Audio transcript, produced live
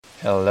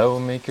Hello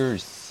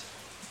makers,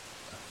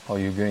 how are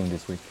you going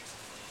this week?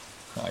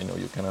 I know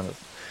you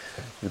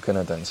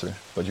cannot answer,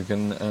 but you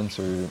can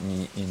answer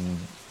me in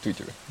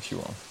Twitter if you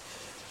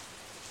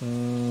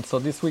want. So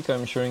this week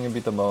I'm sharing a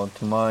bit about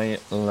my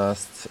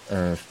last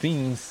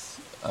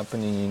things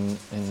happening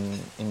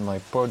in my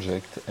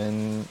project,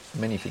 and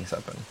many things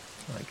happen,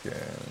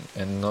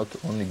 and not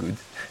only good.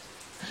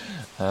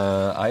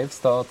 I've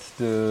started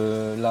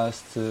the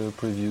last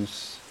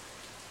previous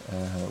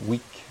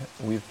week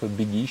with a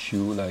big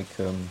issue.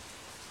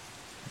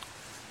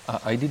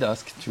 I did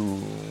ask to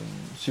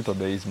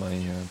Supabase, my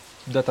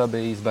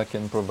database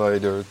backend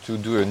provider, to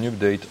do a new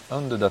update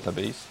on the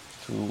database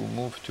to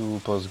move to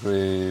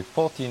Postgre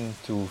 14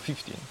 to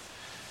 15.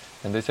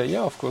 And they say,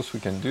 yeah, of course we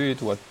can do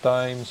it. What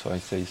time? So I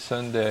say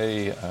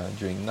Sunday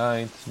during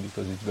night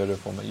because it's better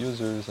for my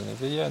users. And they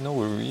say, yeah, no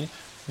worry.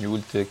 You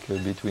will take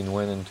between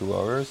 1 and 2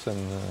 hours,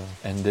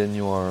 and then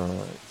you're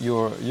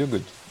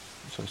good.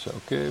 So I say,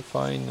 okay,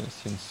 fine.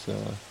 Since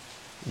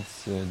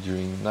it's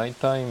during night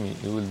time,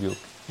 it will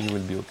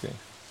be okay.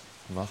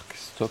 Mark,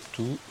 stop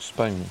to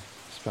spam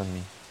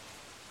me.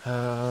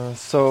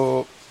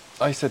 So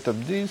I set up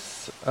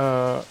this,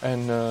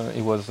 and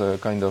it was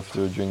kind of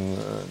during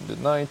the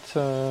night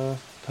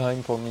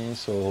time for me.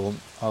 So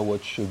I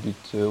watched a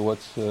bit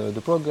what's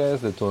the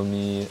progress. They told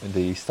me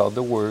they start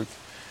the work.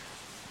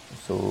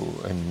 So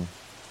and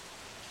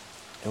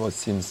it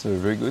seems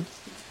very good.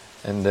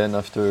 And then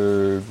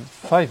after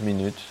 5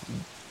 minutes,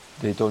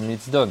 they told me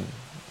it's done.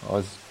 I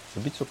was a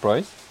bit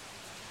surprised.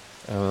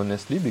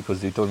 Honestly,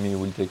 because they told me it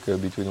will take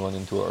between 1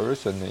 and 2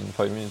 hours, and in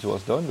 5 minutes it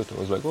was done. But I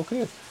was like,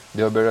 okay,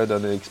 they are better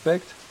than I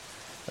expect.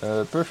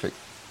 Perfect.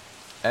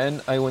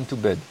 And I went to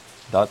bed.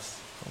 That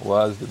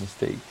was the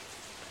mistake.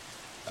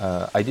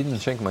 I didn't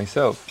check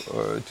myself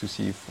to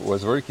see if it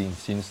was working,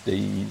 since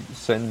they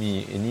send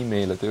me an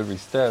email at every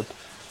step,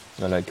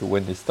 like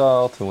when they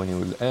start, when it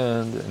will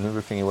end, and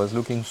everything. It was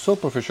looking so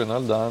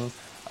professional that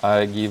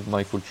I give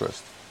my full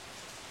trust.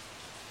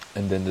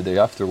 And then the day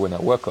after, when I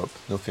woke up,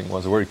 nothing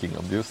was working,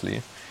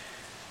 obviously.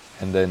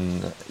 And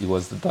then it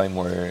was the time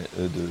where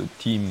the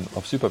team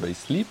of Supabase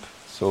sleep.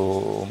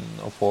 So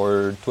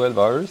for 12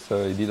 hours,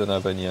 I didn't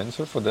have any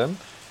answer for them.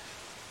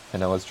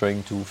 And I was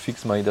trying to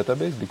fix my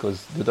database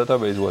because the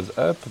database was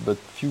up, but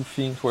few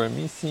things were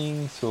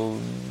missing. So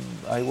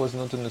I was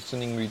not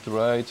understanding it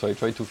right. So I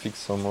tried to fix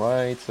some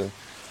rights.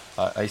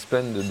 I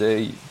spent the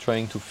day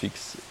trying to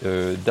fix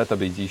a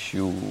database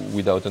issue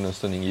without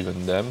understanding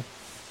even them,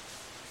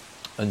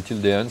 until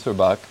they answer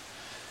back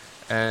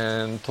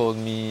and told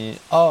me,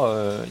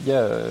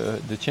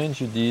 the change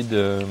you did,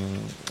 the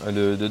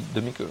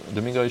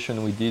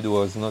migration we did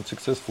was not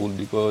successful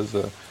because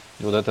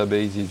your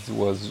database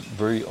was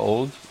very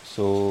old,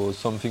 so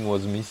something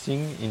was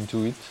missing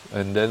into it.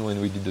 And then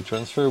when we did the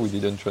transfer, we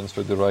didn't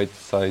transfer the right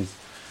size.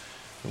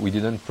 We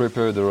didn't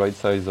prepare the right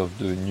size of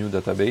the new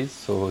database,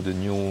 so the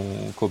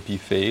new copy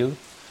failed,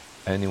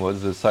 and it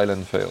was a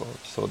silent fail.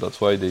 So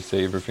that's why they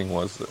say everything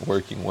was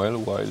working well,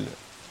 while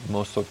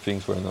most of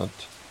things were not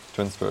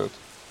transferred.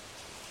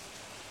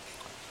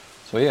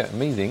 So yeah,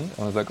 amazing.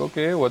 I was like,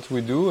 okay, what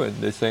we do? And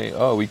they say,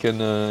 oh, we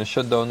can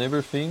shut down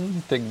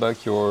everything, take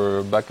back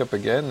your backup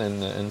again,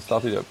 and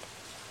start it up.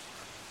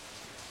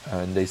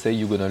 And they say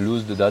you're gonna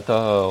lose the data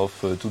of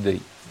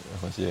today.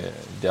 I was, yeah,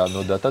 there are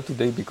no data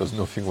today because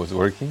nothing was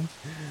working.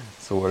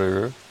 So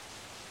whatever.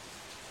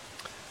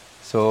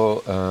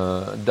 So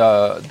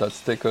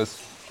that's take us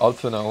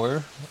half an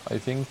hour, I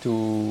think, to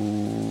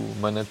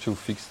manage to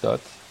fix that.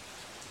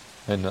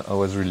 And I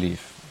was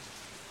relieved.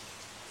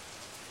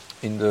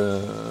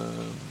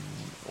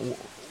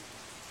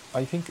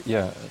 I think,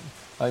 yeah,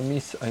 I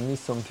miss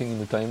something in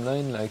the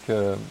timeline.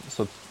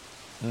 So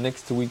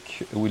next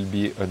week will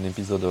be an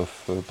episode of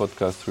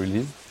podcast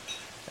release,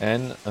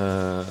 and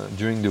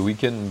during the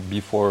weekend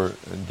before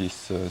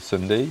this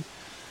Sunday,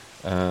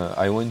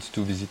 I went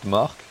to visit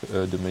Mark,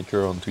 the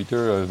maker on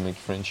Twitter I make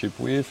friendship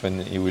with,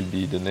 and he will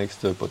be the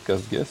next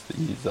podcast guest.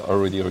 He's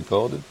already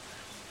recorded.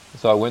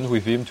 So I went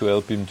with him to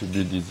help him to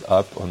build his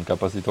app on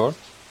Capacitor,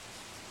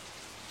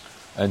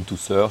 and to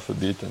surf a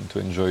bit and to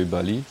enjoy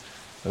Bali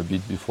a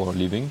bit before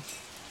leaving.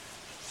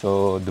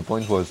 So the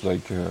point was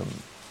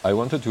I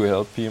wanted to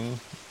help him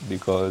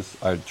because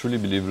I truly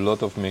believe a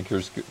lot of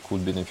makers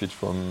could benefit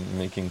from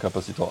making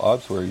Capacitor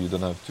apps where you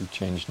don't have to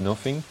change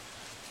nothing.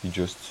 You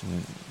just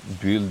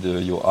build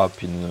your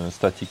app in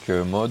static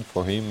mode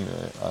for him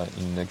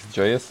in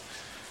Next.js.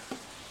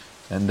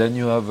 And then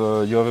you have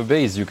a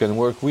base you can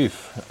work with.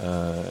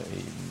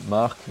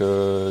 Mark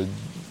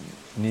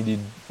needed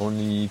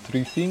only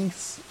 3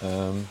 things.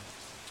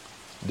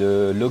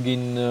 The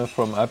login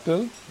from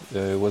Apple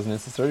was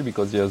necessary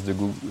because he has the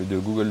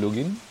Google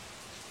login.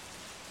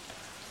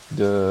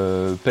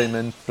 The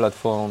payment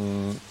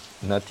platform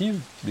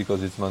native,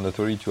 because it's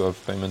mandatory to have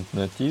payment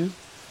native.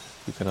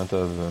 You cannot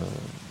have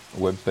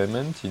web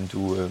payment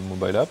into a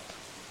mobile app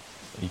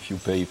if you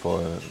pay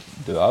for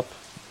the app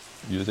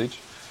usage.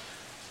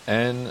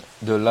 And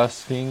the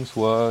last thing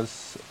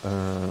was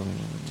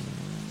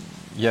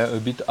yeah, a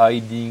bit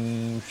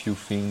hiding few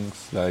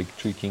things, like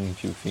tricking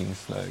few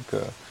things, like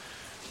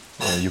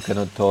you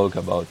cannot talk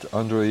about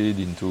Android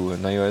into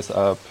an iOS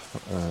app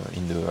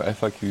in the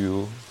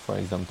FAQ, for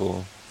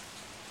example,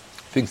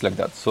 things like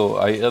that. So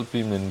I help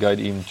him and guide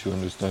him to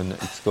understand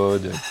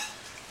Xcode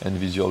and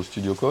Visual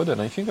Studio Code,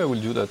 and I think I will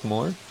do that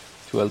more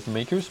to help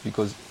makers,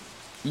 because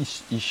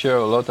he share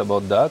a lot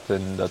about that,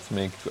 and that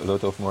makes a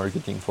lot of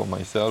marketing for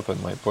myself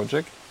and my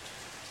project.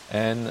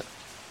 And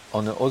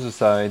on the other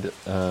side,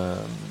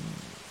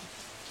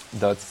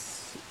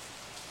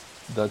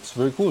 that's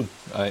very cool.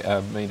 I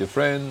have made a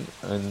friend,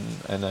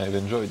 and I've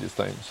enjoyed this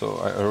time. So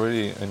I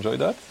really enjoyed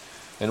that.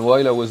 And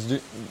while I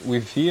was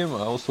with him,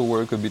 I also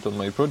work a bit on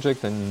my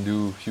project and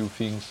do a few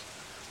things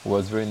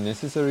was very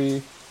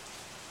necessary.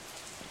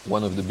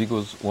 One of the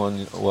biggest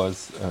one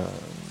was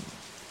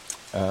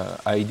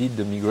I did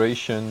the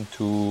migration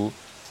to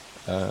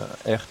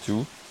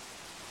R2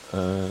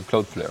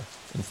 Cloudflare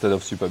instead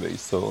of Supabase.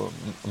 So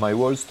my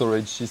whole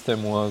storage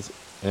system was,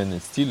 and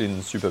it's still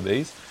in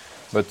Supabase,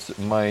 but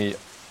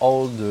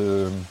all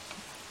the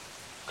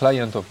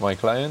client of my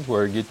client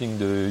were getting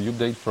the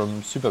update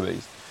from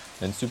Supabase,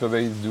 and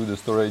Supabase do the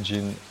storage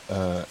in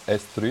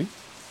S3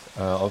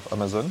 of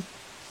Amazon.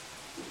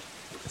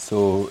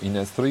 So in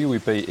S3 we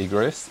pay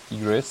egress,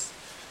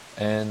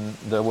 and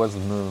that was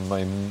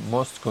my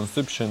most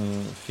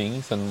consumption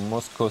things and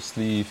most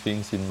costly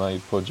things in my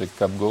project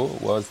CapGo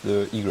was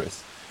the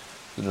egress.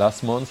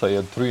 Last month I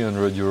had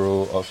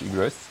 €300 of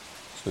egress,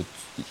 so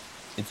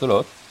it's a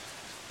lot,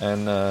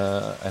 and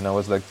I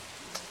was like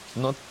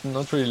not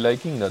really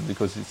liking that,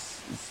 because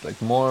it's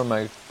like more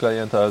my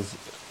client has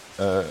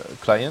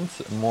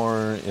clients,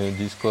 more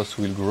this cost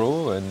will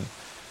grow,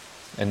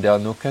 and there are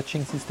no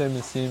catching system,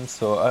 it seems.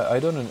 So I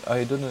didn't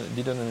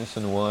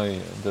understand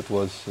why that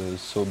was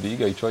so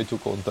big. I tried to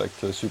contact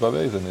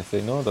Supabase, and they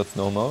say no, that's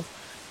normal.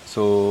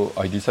 So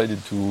I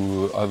decided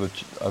to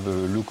have a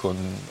look on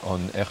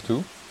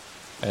R2,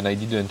 and I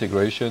did the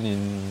integration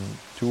in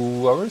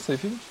 2 hours, I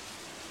think.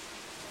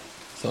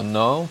 So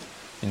now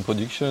in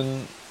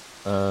production,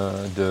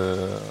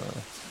 the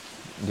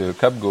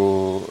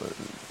CapGo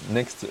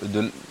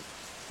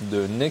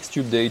the next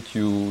update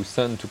you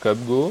send to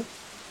CapGo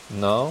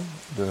now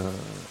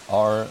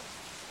are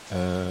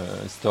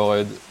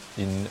stored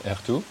in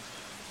R2,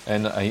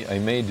 and I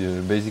made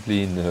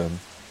basically in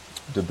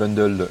the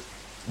bundle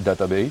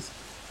database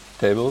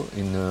table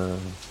in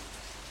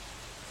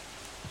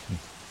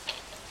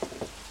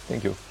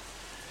thank you.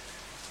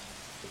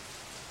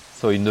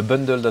 So in the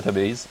bundle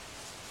database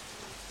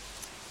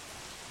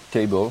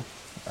table,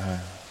 I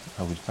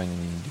will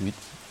finally do it.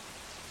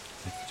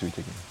 Let's do it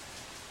again.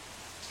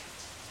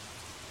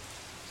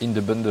 In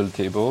the bundle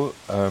table,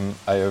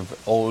 I have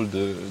all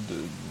the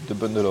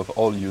bundle of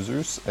all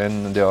users,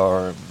 and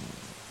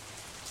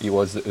it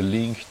was a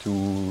link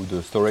to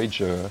the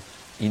storage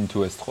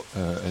into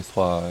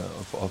S3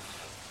 of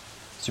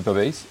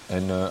Supabase,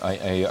 and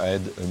I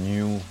add a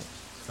new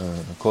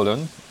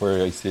column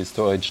where I say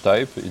storage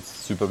type,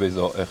 it's Supabase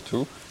or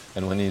R2,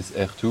 and when it's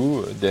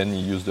R2, then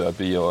you use the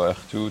API or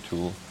R2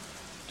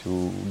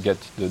 to get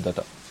the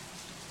data.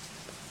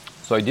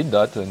 So I did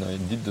that, and I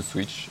did the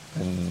switch,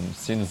 and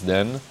since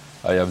then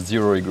I have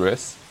 0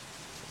 egress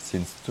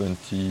since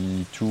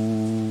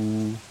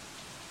 22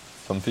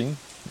 something,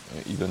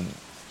 even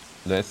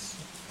less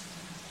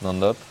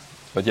than that.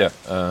 But yeah,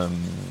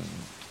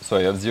 so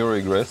I have 0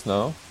 egress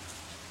now,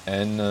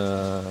 and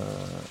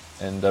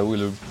I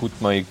will put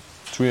my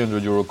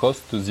 €300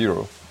 cost to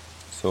 0.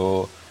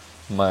 So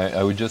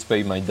I will just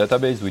pay my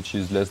database, which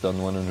is less than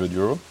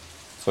 €100.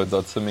 So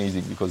that's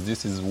amazing, because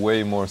this is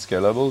way more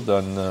scalable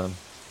than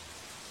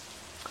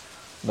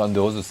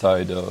the other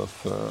side of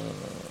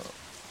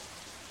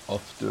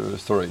the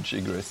storage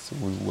egress,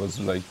 which was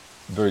like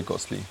very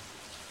costly.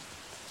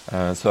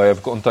 So I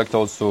have contact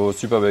also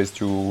Supabase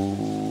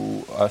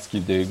to ask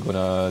if they're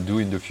gonna do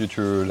in the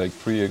future like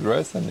free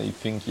egress, and they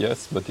think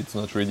yes, but it's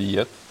not ready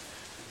yet.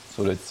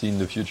 So let's see in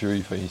the future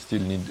if I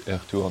still need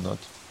R2 or not.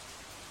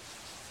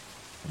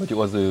 But it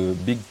was a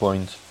big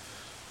point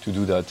to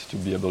do that, to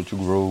be able to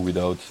grow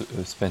without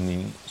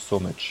spending so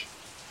much.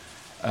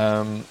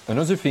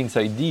 Another things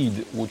I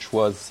did, which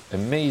was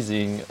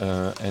amazing,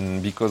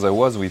 and because I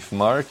was with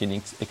Mark,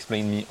 he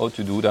explained me how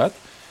to do that,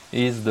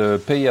 is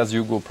the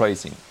pay-as-you-go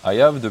pricing. I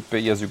have the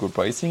pay-as-you-go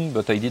pricing,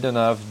 but I didn't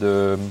have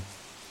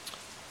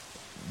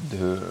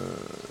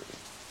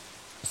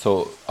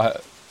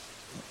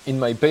in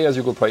my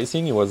pay-as-you-go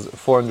pricing, it was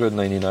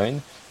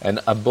 $499, and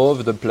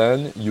above the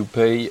plan, you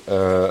pay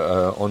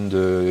on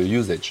the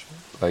usage,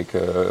 like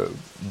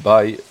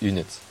by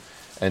units.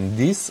 And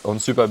this on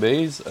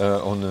Supabase,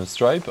 on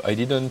Stripe, I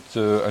didn't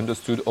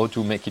understood how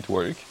to make it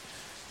work,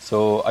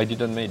 so I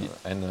didn't make it.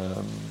 And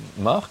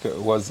Mark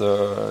was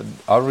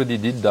already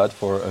did that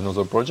for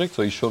another project,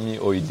 so he showed me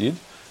how he did,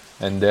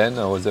 and then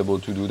I was able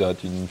to do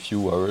that in a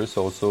few hours.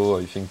 Also,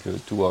 I think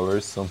 2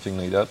 hours, something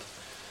like that.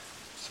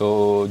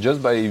 So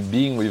just by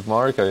being with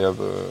Mark, I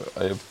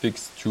have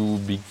fixed 2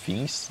 big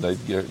things that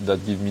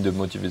give me the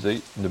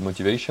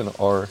motivation,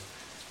 or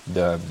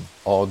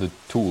all the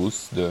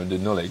tools, the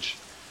knowledge.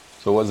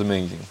 So it was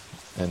amazing,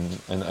 and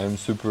I'm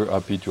super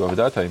happy to have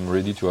that. I'm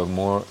ready to have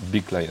more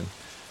big clients.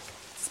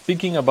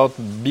 Speaking about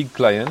big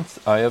clients,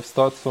 I have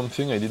started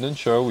something I didn't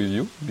share with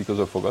you because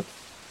I forgot.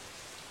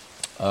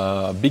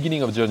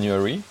 Beginning of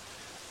January,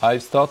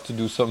 I've started to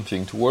do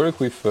something to work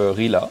with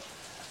Rila.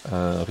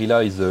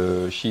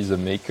 Rila she's a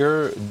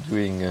maker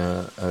doing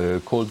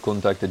a cold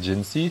contact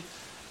agency.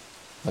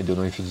 I don't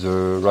know if it's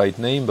the right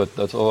name, but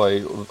that's how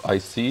I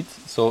see it.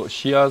 So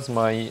she has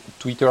my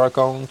Twitter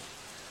account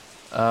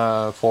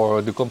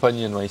for the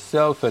company and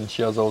myself, and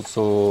she has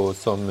also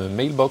some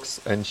mailbox,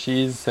 and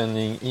she's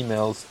sending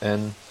emails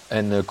and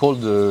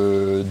cold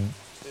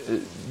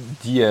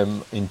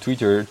DM in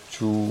Twitter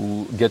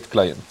to get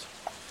clients.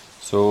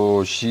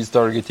 So she's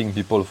targeting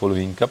people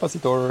following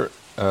Capacitor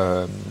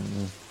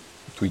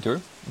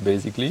Twitter,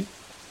 basically.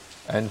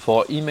 And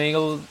for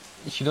email,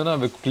 she don't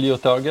have a clear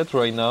target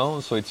right now,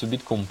 so it's a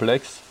bit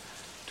complex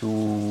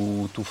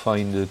to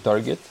find the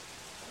target,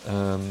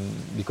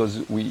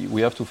 because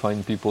we have to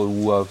find people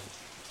who have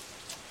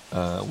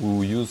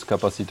who use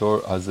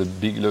Capacitor as a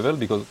big level.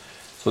 Because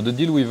so the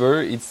deal with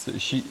her,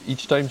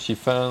 each time she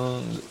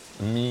found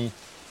me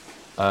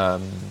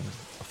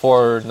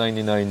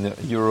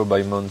 €4.99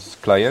 by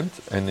month client,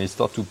 and they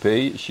start to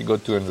pay, she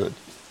got 200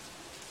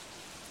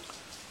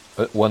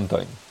 one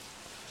time.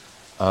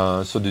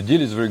 So the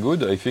deal is very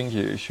good. I think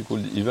she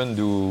could even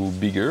do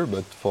bigger,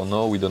 but for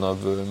now we don't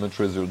have much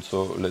result,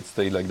 so let's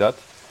stay like that.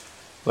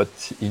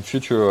 But in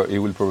future it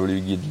will probably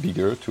get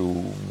bigger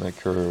to make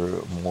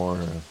her more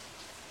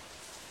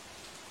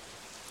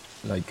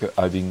like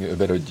having a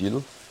better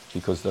deal,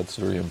 because that's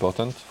very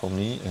important for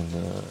me, and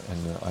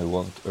I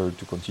want her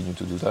to continue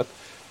to do that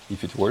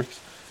if it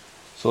works.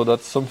 So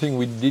that's something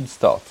we did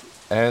start,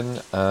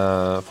 and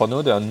for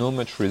now there are no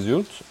much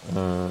results.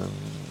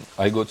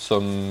 I got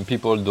some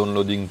people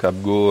downloading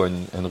CapGo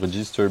and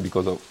register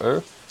because of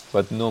her,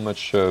 but no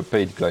much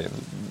paid client.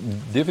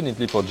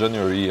 Definitely for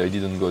January I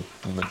didn't got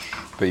much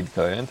paid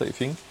client, I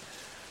think,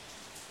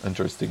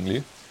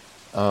 interestingly.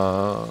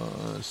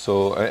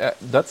 So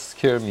that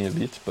scared me a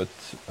bit, but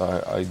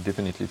I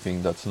definitely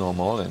think that's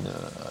normal, and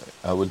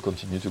I will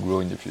continue to grow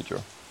in the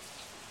future,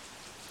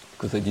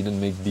 because I didn't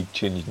make big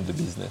change in the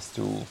business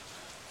to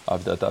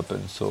have that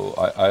happen. So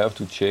I have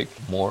to check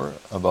more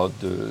about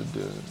the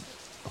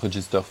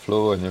register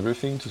flow and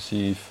everything to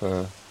see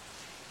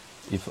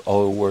if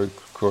all work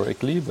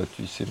correctly, but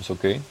it seems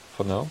okay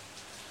for now,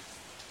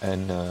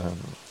 and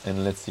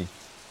let's see.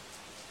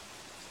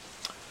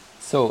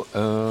 So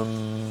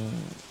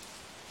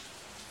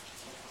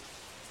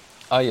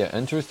yeah,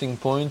 interesting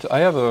point. I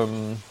have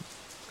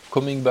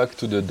coming back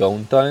to the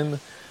downtime.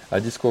 I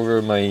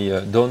discovered my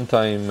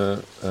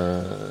downtime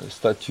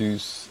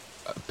status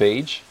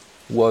page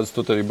was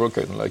totally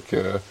broken. Like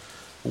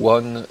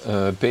one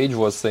page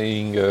was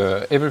saying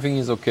everything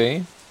is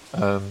okay.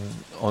 I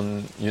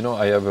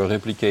have a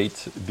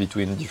replicate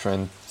between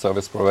different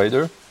service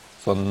provider.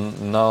 So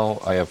now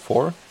I have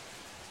 4,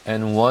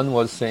 and one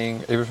was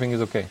saying everything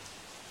is okay,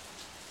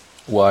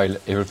 while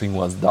everything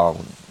was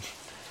down.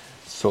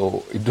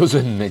 So it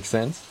doesn't make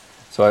sense.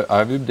 So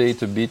I've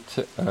updated a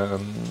bit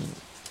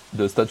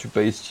the statue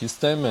page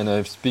system, and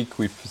I've speak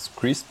with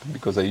Crisp,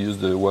 because I use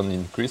the one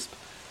in Crisp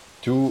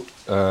to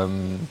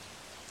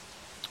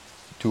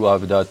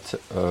have that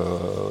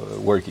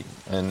working.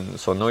 And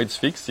so now it's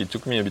fixed. It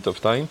took me a bit of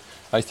time.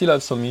 I still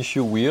have some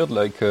issue weird,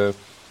 like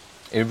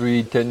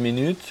every 10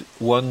 minutes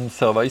one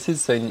service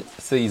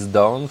says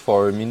down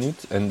for a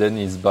minute and then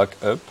is back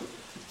up.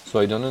 So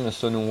I don't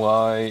understand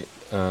why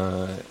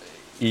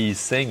he's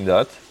saying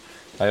that.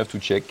 I have to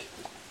check.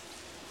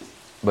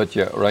 But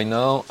yeah, right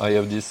now I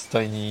have this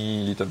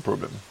tiny little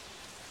problem,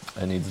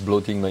 and it's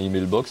bloating my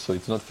email box, so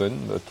it's not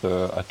fun, but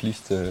at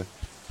least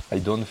I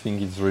don't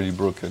think it's really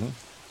broken.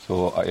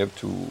 So I have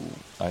to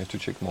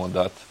check more on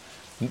that.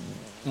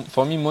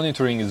 For me,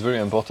 monitoring is very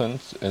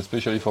important,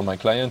 especially for my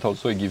client.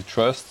 Also, I give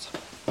trust,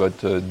 but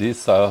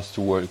this has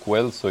to work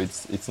well, so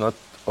it's not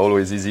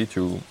always easy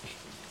to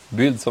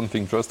build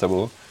something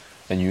trustable,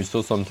 and you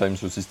saw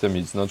sometimes the system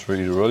is not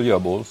really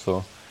reliable,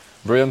 so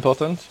very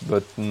important,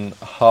 but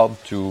hard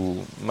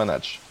to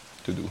manage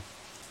to do.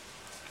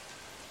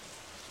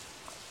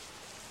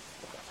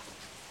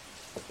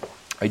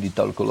 I did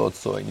talk a lot,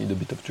 so I need a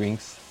bit of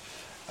drinks.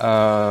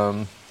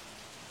 I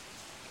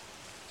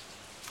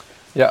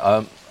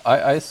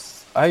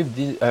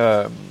did.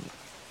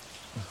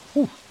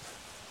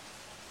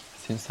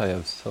 Since I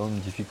have some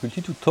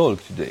difficulty to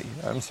talk today,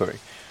 I'm sorry.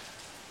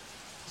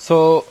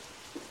 So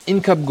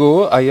in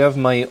CapGo, I have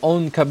my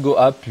own CapGo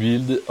app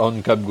built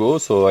on CapGo,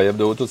 so I have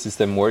the auto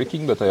system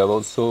working, but I have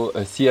also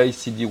a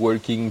CI/CD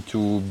working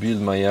to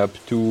build my app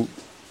to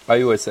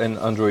iOS and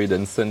Android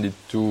and send it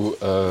to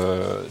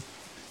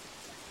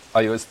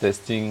iOS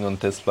testing on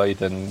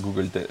TestFlight and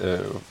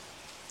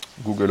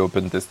Google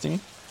Open Testing.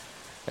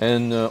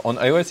 And on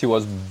iOS it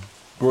was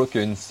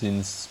broken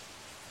since,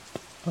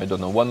 I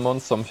don't know, 1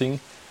 month something,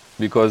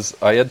 because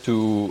I had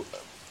to,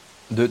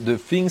 the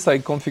things I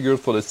configured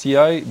for the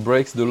CI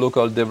breaks the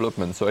local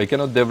development, so I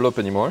cannot develop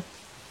anymore.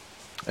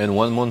 And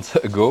 1 month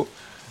ago,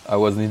 I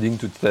was needing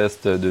to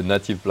test the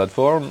native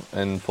platform,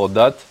 and for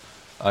that,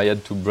 I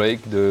had to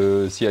break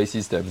the CI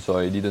system, so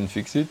I didn't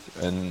fix it.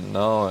 And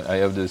now I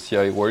have the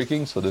CI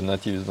working, so the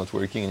native is not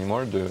working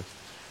anymore, the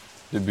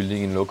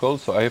building in local.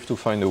 So I have to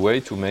find a way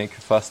to make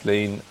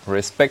Fastlane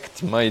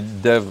respect my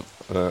dev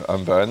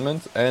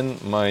environment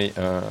and my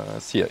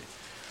CI.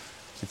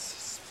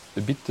 It's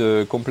a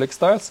bit complex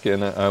task,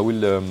 and I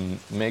will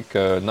make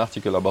an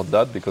article about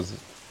that, because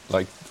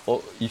like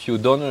if you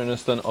don't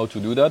understand how to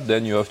do that,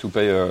 then you have to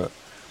pay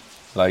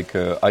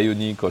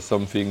Ionic or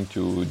something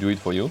to do it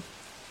for you.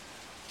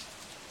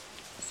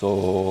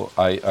 So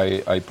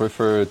I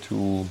prefer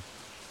to,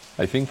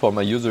 I think for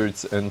my user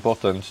it's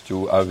important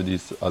to have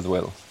this as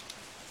well.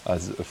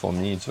 As for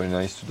me, it's very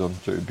nice to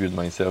don't build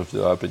myself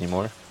the app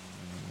anymore.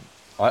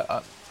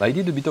 I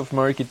did a bit of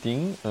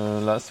marketing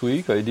last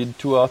week. I did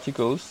 2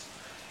 articles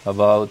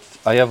about.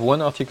 I have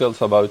 1 article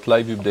about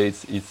live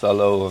updates. It's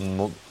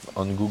allowed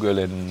on Google,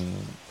 and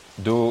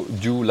do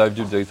live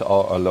updates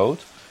are allowed.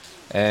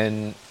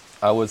 And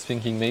I was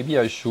thinking maybe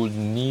I should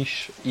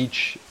niche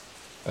each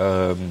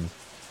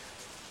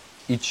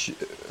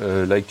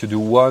like to do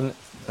 1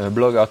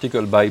 blog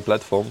article by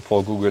platform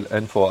for Google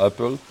and for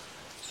Apple.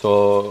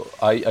 So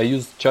I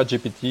used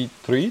ChatGPT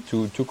 3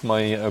 to took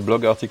my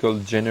blog article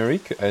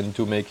generic and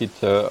to make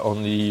it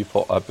only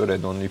for Apple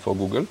and only for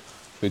Google.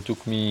 So it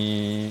took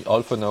me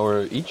half an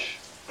hour each,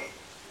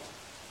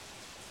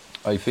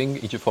 I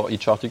think, for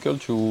each article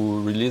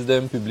to release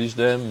them, publish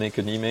them, make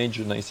an image,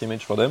 a nice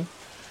image for them.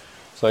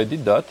 So I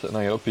did that, and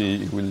I hope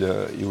it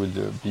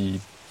will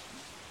be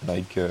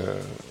like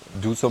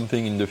do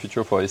something in the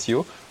future for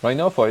SEO. Right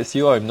now for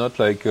SEO, I'm not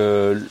like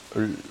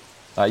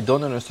I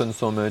don't understand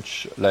so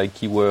much like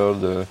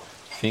keyword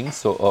things.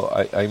 So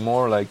I'm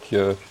more like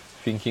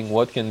thinking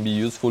what can be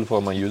useful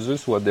for my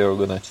users, what they are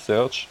gonna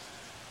search,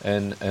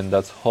 and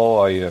that's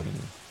how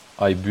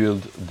I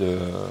build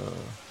the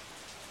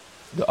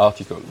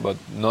article, but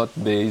not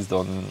based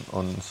on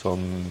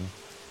some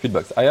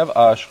feedbacks. I have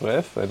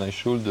Ahrefs, and I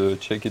should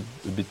check it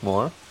a bit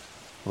more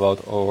about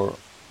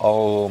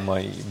how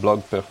my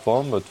blog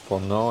performed, but for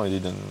now I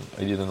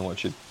didn't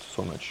watch it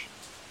so much.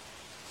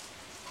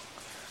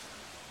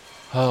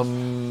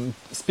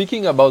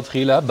 Speaking about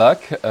Rila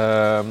back,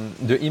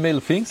 the email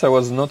things, I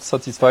was not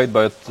satisfied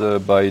by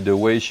the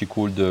way she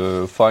could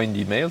find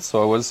emails.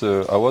 So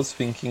I was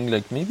thinking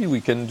like maybe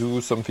we can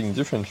do something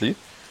differently.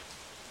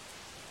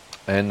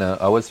 And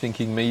I was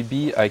thinking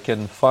maybe I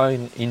can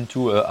find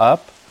into an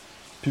app,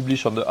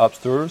 publish on the app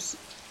stores,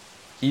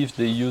 if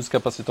they use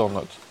Capacitor or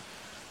not.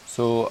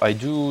 So I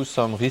do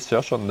some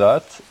research on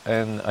that,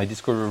 and I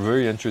discover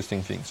very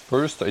interesting things.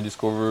 First, I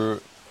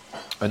discover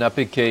an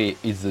APK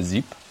is a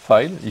zip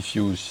file. If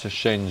you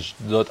change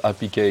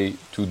 .apk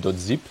to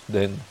 .zip,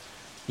 then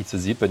it's a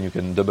zip, and you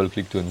can double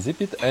click to unzip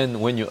it. And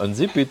when you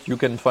unzip it, you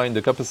can find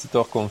the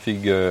capacitor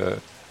config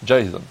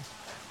JSON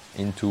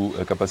into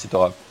a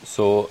capacitor app.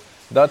 So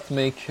that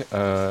make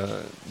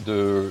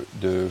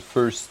the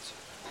first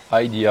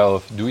idea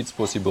of do it's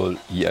possible,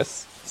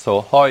 yes.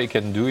 So how I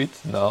can do it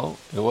now,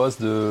 it was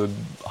the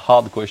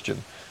hard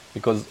question,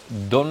 because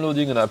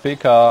downloading an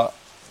APK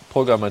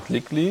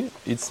programmatically,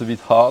 it's a bit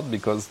hard,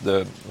 because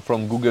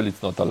from Google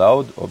it's not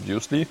allowed,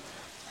 obviously.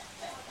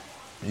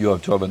 You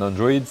have to have an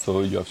Android,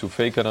 so you have to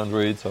fake an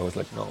Android. So I was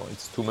like, no,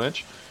 it's too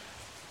much.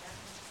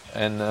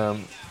 And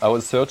I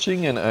was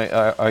searching, and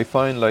I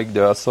find like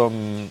there are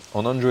some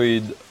on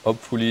Android.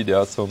 Hopefully there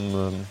are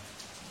some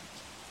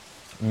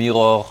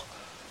mirror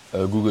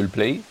Google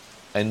Play,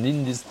 and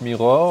in this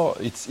mirror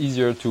it's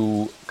easier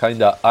to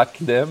kind of hack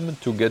them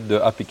to get the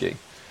APK.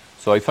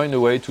 So I find a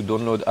way to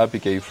download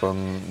APK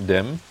from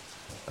them,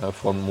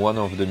 from one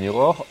of the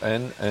mirror,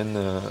 and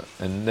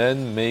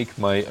then make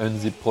my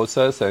unzip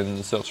process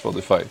and search for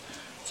the file.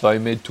 So I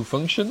made 2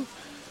 functions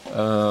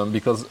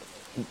because.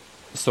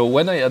 So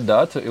when I had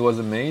that, it was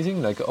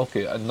amazing. Like,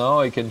 okay, now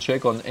I can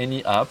check on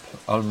any app,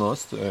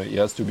 almost, it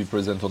has to be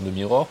present on the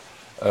mirror,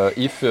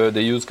 if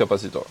they use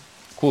capacitor.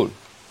 Cool.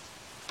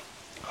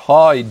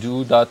 How I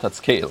do that at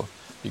scale?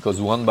 Because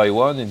one by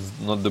one is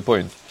not the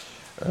point.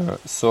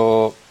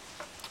 So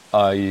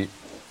I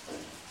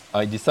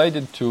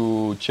decided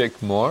to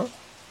check more,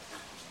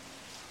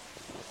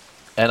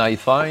 and I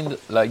find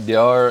like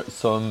there are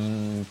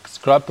some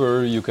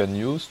scrapper you can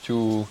use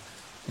to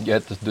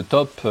get the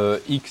top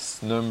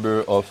X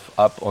number of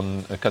app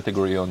on a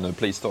category on the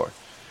Play Store.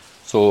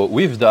 So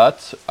with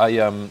that, I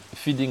am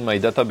feeding my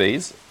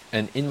database,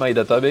 and in my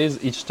database,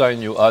 each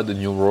time you add a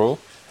new row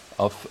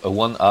of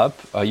one app,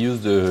 I use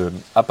the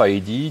app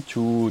ID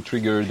to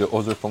trigger the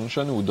other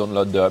function who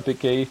download the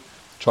APK,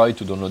 try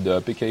to download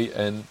the APK,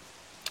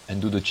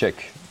 and do the check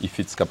if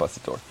it's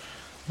capacitor.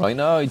 Right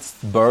now it's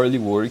barely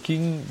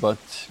working, but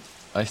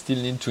I still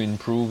need to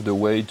improve the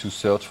way to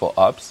search for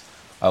apps.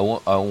 I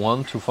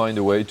want to find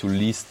a way to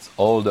list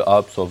all the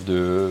apps of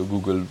the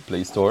Google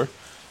Play Store,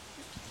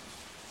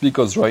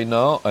 because right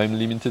now I'm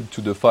limited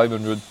to the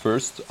 500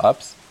 first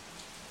apps.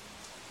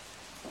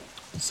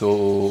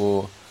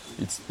 So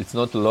it's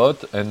not a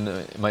lot, and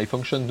my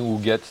function to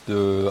get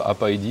the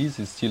app IDs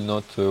is still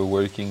not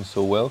working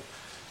so well.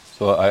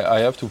 So I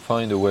have to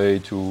find a way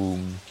to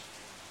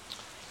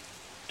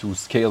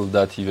scale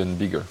that even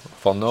bigger.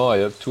 For now, I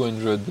have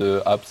 200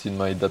 apps in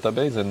my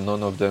database, and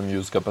none of them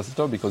use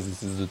Capacitor because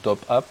this is the top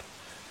app,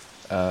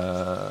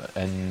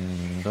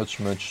 and not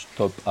much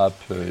top app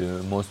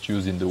most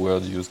used in the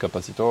world use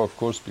Capacitor, of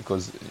course,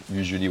 because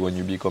usually when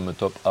you become a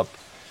top app,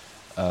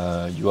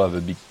 you have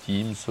a big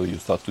team, so you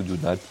start to do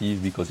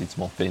native because it's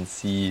more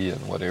fancy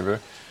and whatever.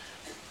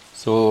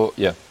 So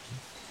yeah,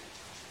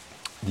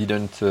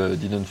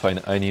 didn't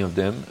find any of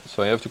them,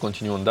 so I have to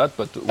continue on that.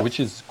 But which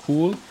is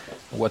cool,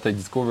 what I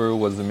discovered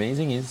was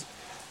amazing is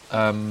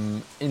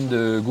in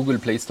the Google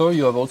Play Store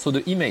you have also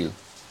the email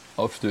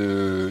of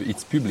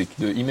it's public,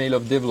 the email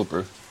of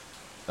developer,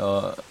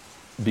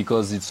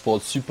 because it's for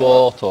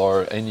support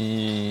or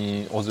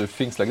any other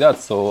things like that.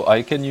 So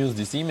I can use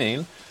this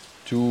email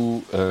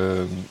to,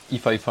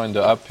 if I find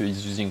the app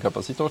is using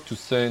Capacitor, to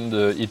send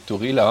it to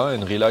Rila,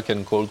 and Rila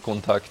can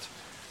contact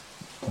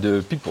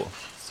the people.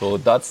 So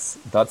that's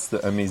the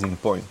amazing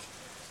point.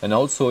 And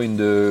also in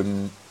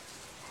the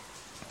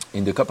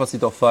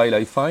Capacitor file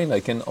I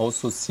can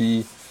also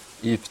see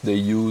if they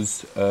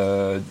use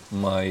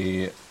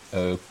my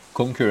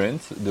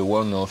concurrent, the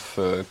one of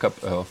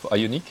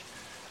Ionic,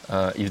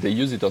 if they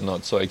use it or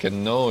not. So I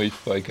can know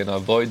if I can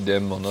avoid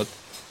them or not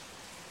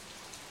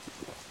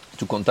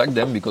to contact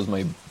them, because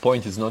my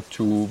point is not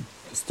to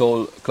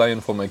stall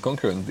client for my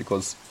concurrent,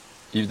 because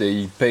if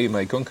they pay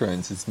my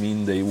concurrents, it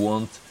means they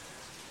want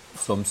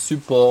some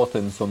support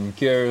and some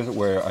care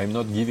where I'm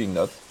not giving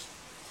that.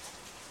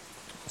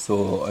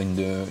 So in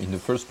the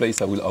first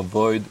place, I will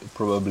avoid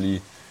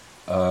probably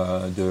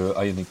the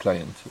Ionic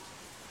client,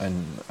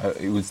 and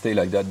it will stay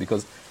like that,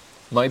 because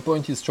my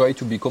point is try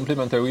to be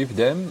complementary with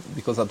them,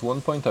 because at one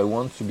point I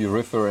want to be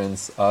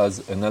referenced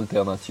as an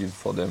alternative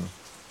for them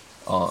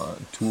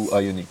to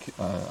Ionic.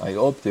 I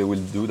hope they will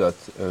do that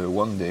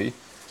one day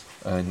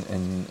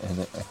and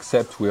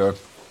accept we are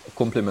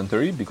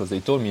complementary, because they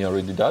told me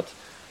already that.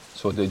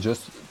 So they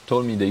just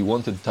told me they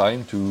wanted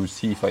time to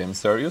see if I am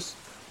serious,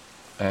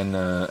 and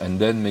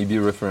then maybe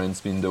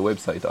reference me in the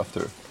website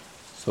after.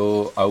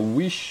 So I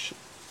wish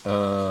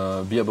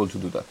be able to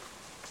do that.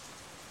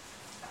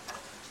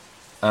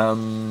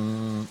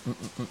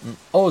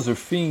 Other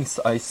things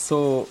I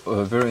saw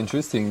very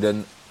interesting.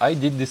 Then I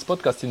did this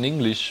podcast in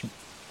English.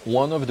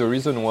 One of the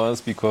reasons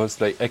was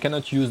because I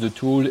cannot use the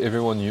tool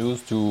everyone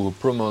used to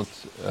promote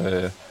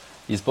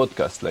his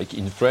podcast. Like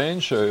in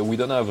French, we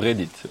don't have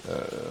Reddit,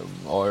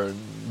 or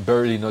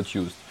barely not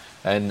used,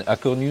 and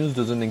Hacker News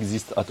doesn't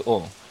exist at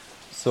all.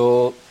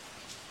 So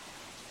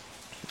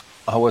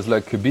I was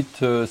a bit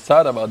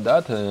sad about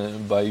that,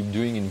 by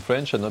doing in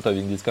French and not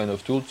having this kind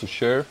of tool to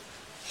share.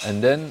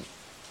 And then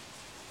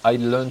I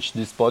launched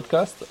this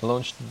podcast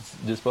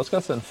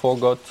and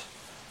forgot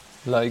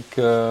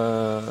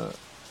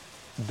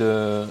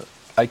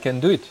I can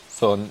do it.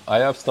 So I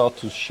have started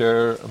to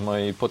share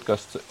my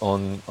podcast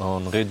on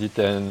Reddit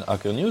and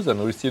Hacker News,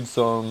 and received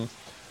some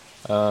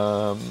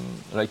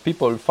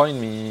people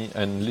find me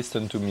and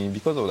listen to me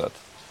because of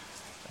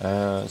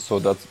that. So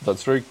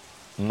that's very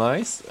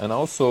nice. And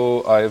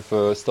also I've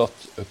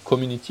started a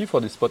community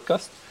for this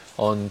podcast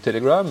on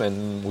Telegram,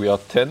 and we are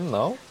 10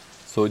 now.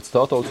 So it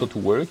started also to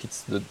work.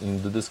 It's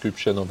in the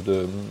description of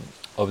the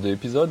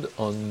episode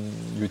on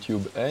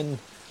YouTube and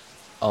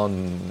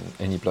on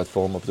any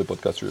platform of the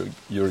podcast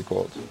you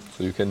record.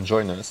 So you can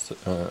join us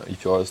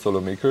if you are a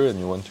solo maker and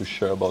you want to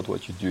share about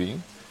what you're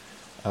doing.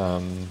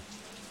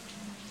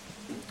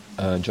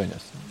 Join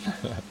us.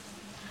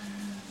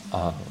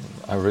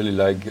 I really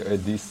like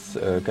this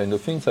kind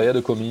of things. I had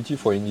a community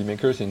for indie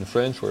makers in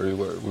French where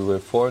we were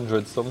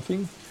 400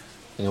 something,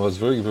 and it was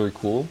very, very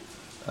cool.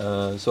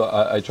 So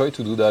I tried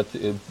to do that.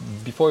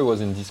 Before it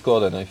was in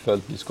Discord, and I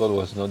felt Discord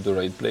was not the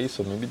right place,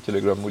 so maybe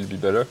Telegram will be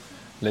better.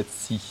 Let's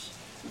see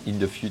in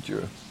the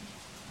future.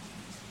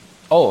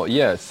 Oh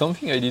yeah,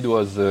 something I did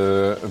was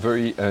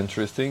very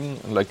interesting.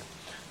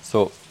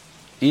 So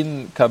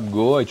in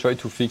CapGo, I tried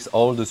to fix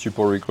all the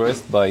support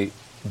requests by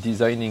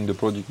designing the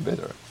project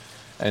better.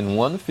 And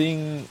one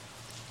thing,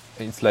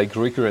 it's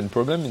recurrent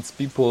problem. It's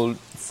people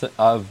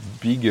have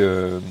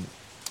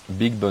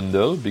big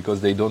bundle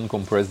because they don't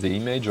compress the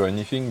image or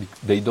anything.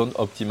 They don't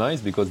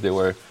optimize because they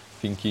were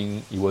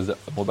thinking it was a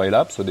mobile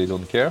app, so they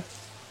don't care.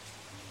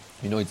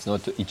 It's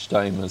not each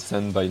time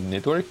sent by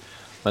network.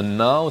 And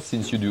now,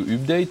 since you do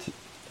update,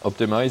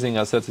 optimizing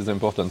assets is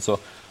important. So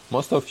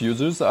most of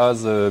users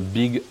has a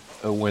big,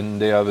 when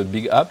they have a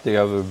big app, they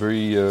have a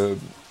very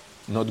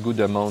not good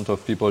amount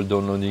of people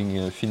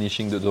downloading,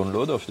 finishing the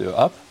download of the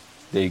app.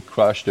 They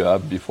crash the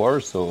app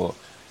before, so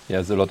he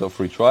has a lot of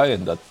retry,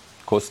 and that's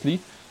costly.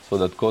 So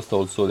that costs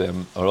also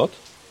them a lot.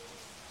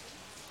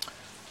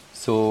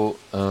 So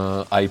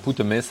I put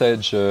a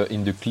message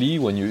in the CLI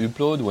when you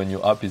upload, when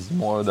your app is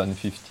more than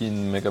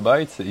 15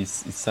 megabytes, it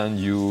sends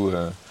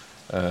you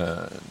a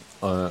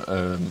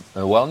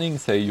warning,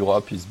 say your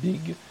app is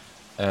big,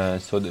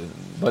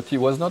 But it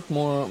was not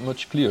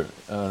much clear,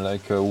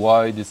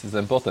 why this is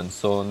important.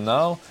 So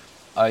now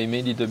I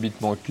made it a bit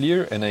more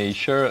clear, and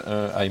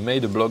I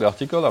made a blog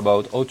article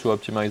about how to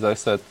optimize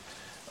asset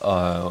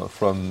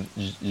from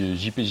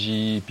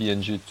JPG,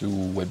 PNG to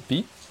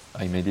WebP.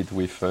 I made it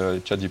with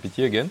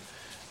ChatGPT again.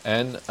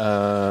 And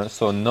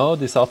so now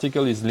this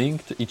article is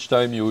linked each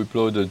time you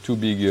upload a too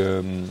big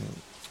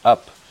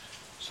app.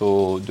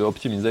 So the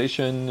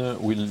optimization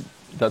will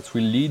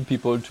lead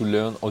people to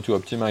learn how to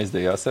optimize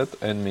their asset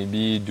and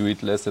maybe do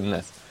it less and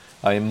less.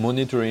 I am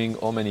monitoring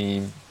how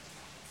many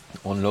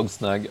on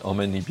Logsnag, how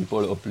many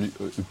people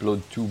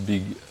upload too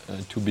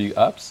big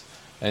apps,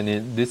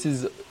 and this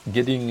is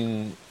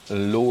getting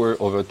lower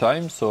over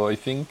time. So I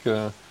think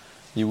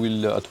it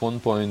will at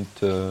one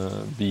point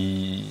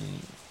be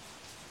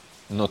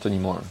not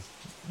anymore.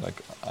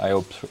 Like, I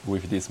hope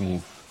with this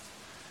move.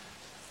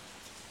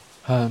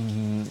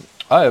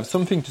 I have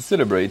something to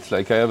celebrate.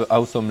 Like, I have an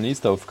awesome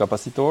list of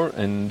capacitor,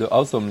 and the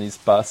awesome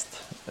list passed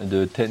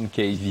the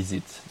 10K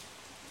visit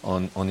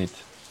on it.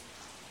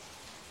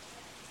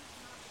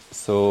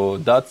 So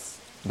that's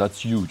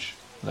huge.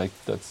 Like,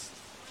 that's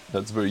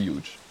very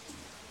huge.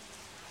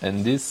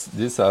 And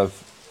this have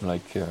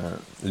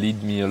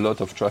lead me a lot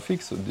of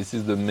traffic. So this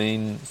is the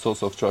main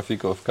source of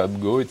traffic of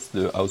CapGo. It's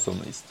the awesome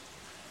list.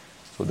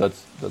 So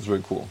that's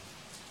very cool.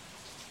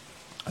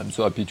 I'm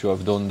so happy to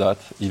have done that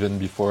even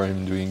before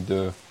I'm doing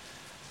the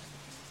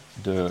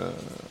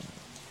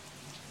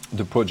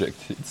project.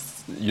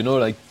 It's,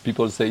 like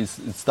people say,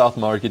 start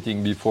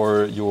marketing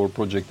before your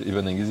project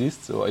even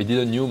exists. So I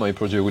didn't know my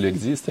project will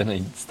exist, and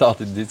I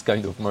started this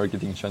kind of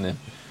marketing channel.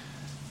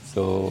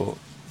 So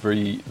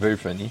very, very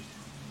funny.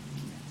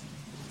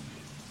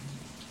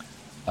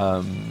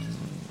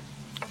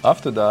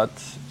 After that,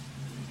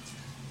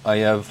 I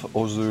have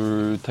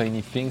other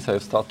tiny things I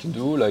have started to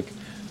do. Like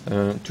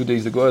 2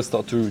 days ago, I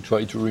started to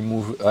try to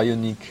remove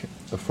Ionic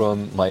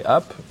from my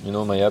app.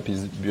 My app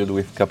is built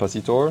with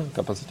Capacitor.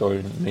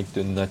 Capacitor makes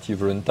the native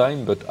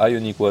runtime, but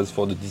Ionic was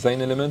for the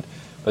design element.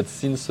 But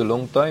since a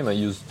long time, I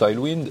use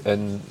Tailwind,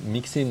 and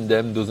mixing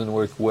them doesn't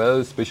work well,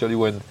 especially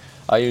when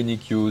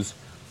Ionic use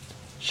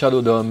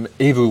Shadow DOM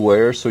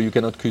everywhere, so you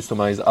cannot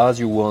customize as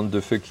you want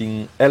the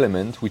fucking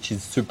element, which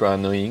is super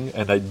annoying,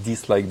 and I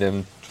dislike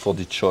them for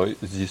this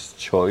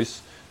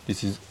choice.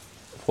 This is,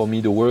 for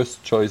me, the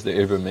worst choice they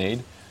ever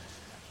made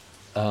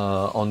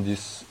on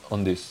this.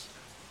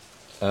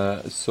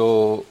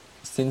 So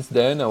since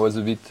then, I was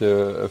a bit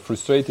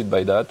frustrated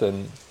by that,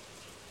 and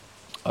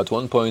at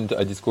one point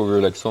I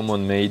discovered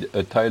someone made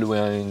a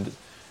Tailwind,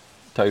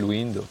 I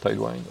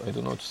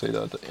don't know how to say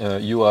that,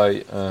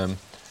 UI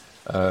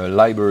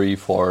library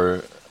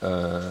for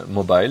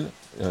mobile,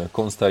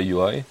 Consta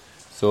UI.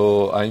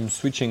 So I'm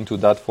switching to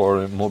that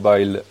for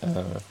mobile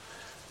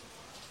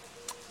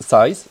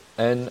size,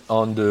 and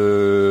on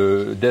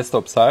the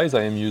desktop size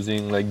I am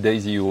using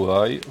Daisy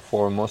UI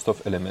for most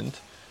of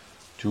Element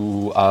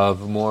to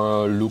have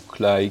more look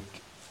like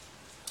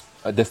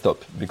a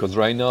desktop, because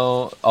right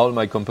now all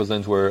my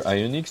components were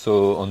Ionic,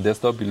 so on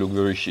desktop it looked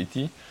very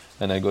shitty,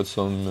 and I got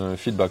some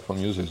feedback from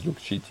users look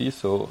shitty,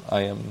 so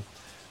I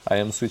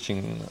am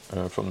switching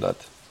from that.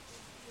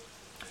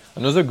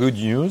 Another good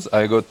news,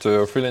 I got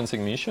a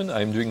freelancing mission.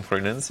 I'm doing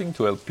freelancing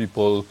to help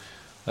people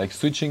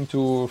switching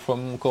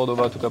from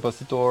Cordova to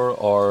Capacitor,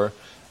 or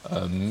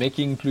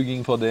making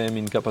plugin for them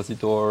in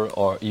Capacitor,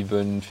 or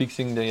even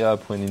fixing the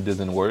app when it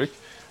doesn't work.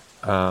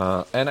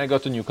 And I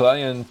got a new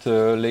client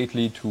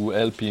lately to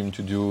help him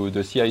to do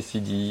the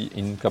CI/CD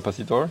in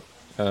Capacitor.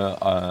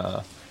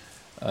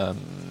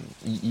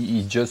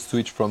 He just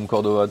switched from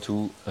Cordova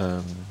to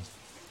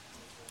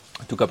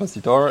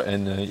Capacitor,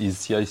 and his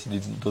CI/CD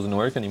doesn't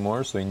work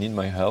anymore, so he needs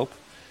my help.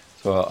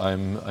 So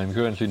I'm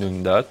currently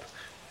doing that,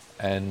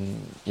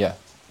 and yeah,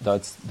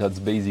 that's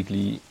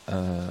basically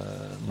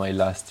my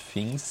last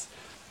things.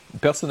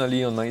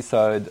 Personally, on my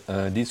side,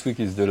 this week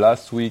is the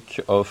last week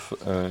of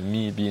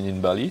me being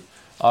in Bali.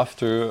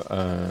 After,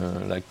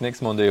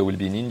 next Monday, I will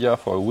be in India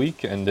for a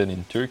week, and then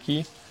in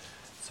Turkey.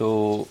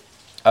 So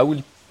I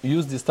will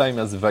use this time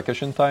as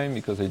vacation time,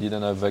 because I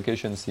didn't have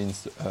vacation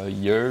since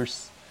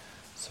years.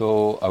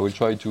 So I will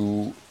try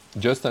to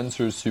just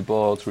answer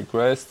support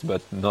requests,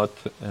 but not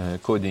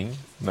coding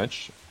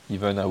much.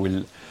 Even I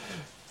will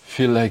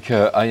feel like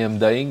I am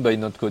dying by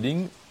not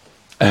coding.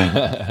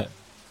 But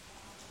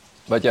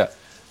yeah,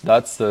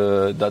 that's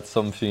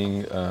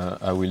something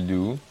I will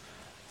do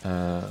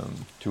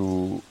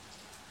to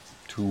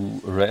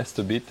rest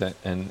a bit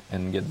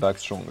and get back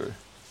stronger,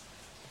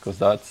 because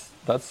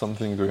that's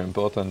something very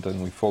important,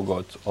 and we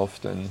forgot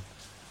often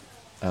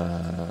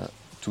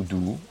to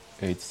do.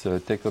 It's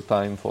take a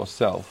time for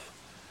self.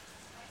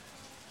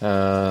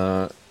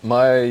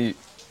 My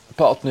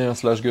partner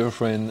 /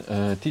 girlfriend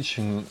teach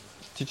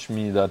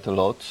me that a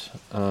lot,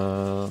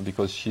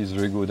 because she's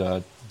very good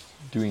at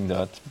doing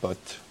that, but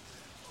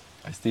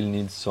I still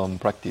need some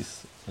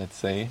practice, let's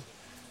say.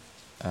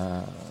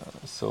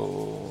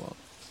 So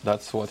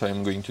that's what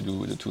I'm going to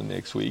do the 2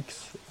 next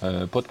weeks.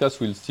 Podcast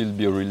will still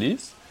be a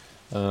release.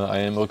 I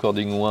am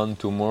recording one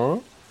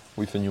tomorrow,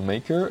 with a new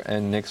maker,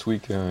 and next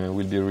week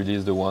will be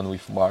released the one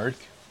with bark.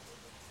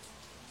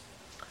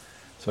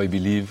 So I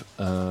believe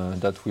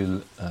that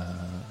will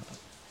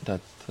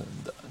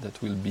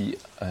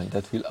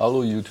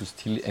allow you to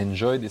still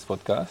enjoy this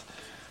podcast.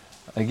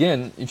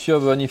 Again, if you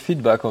have any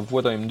feedback of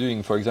what I'm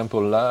doing, for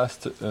example,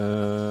 last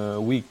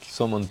week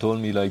someone told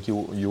me like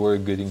you were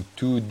getting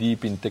too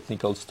deep in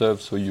technical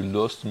stuff, so you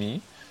lost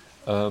me.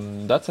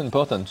 That's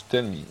important to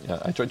tell me.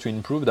 I try to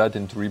improve that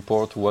and to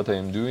report what I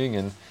am doing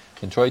and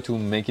try to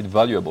make it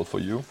valuable for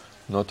you,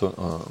 not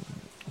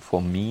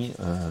for me.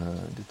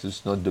 That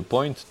is not the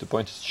point. The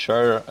point is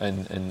share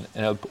and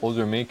help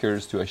other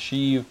makers to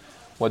achieve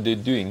what they're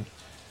doing.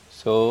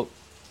 So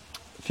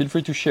feel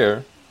free to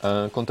share.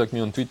 Contact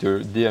me on Twitter,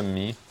 DM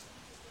me.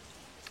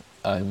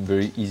 I'm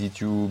very easy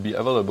to be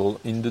available.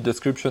 In the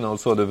description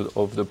also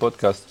of the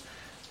podcast,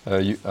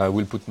 I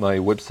will put my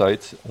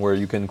website where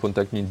you can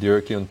contact me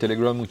directly on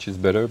Telegram, which is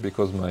better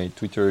because my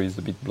Twitter is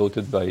a bit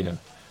bloated by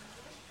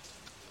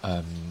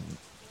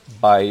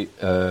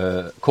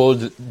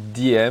cold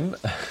DM.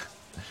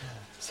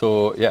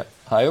 So yeah,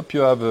 I hope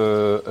you have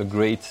a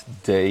great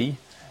day.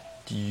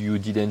 You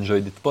did enjoy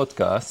this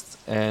podcast,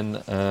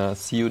 and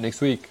see you next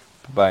week.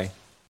 Bye.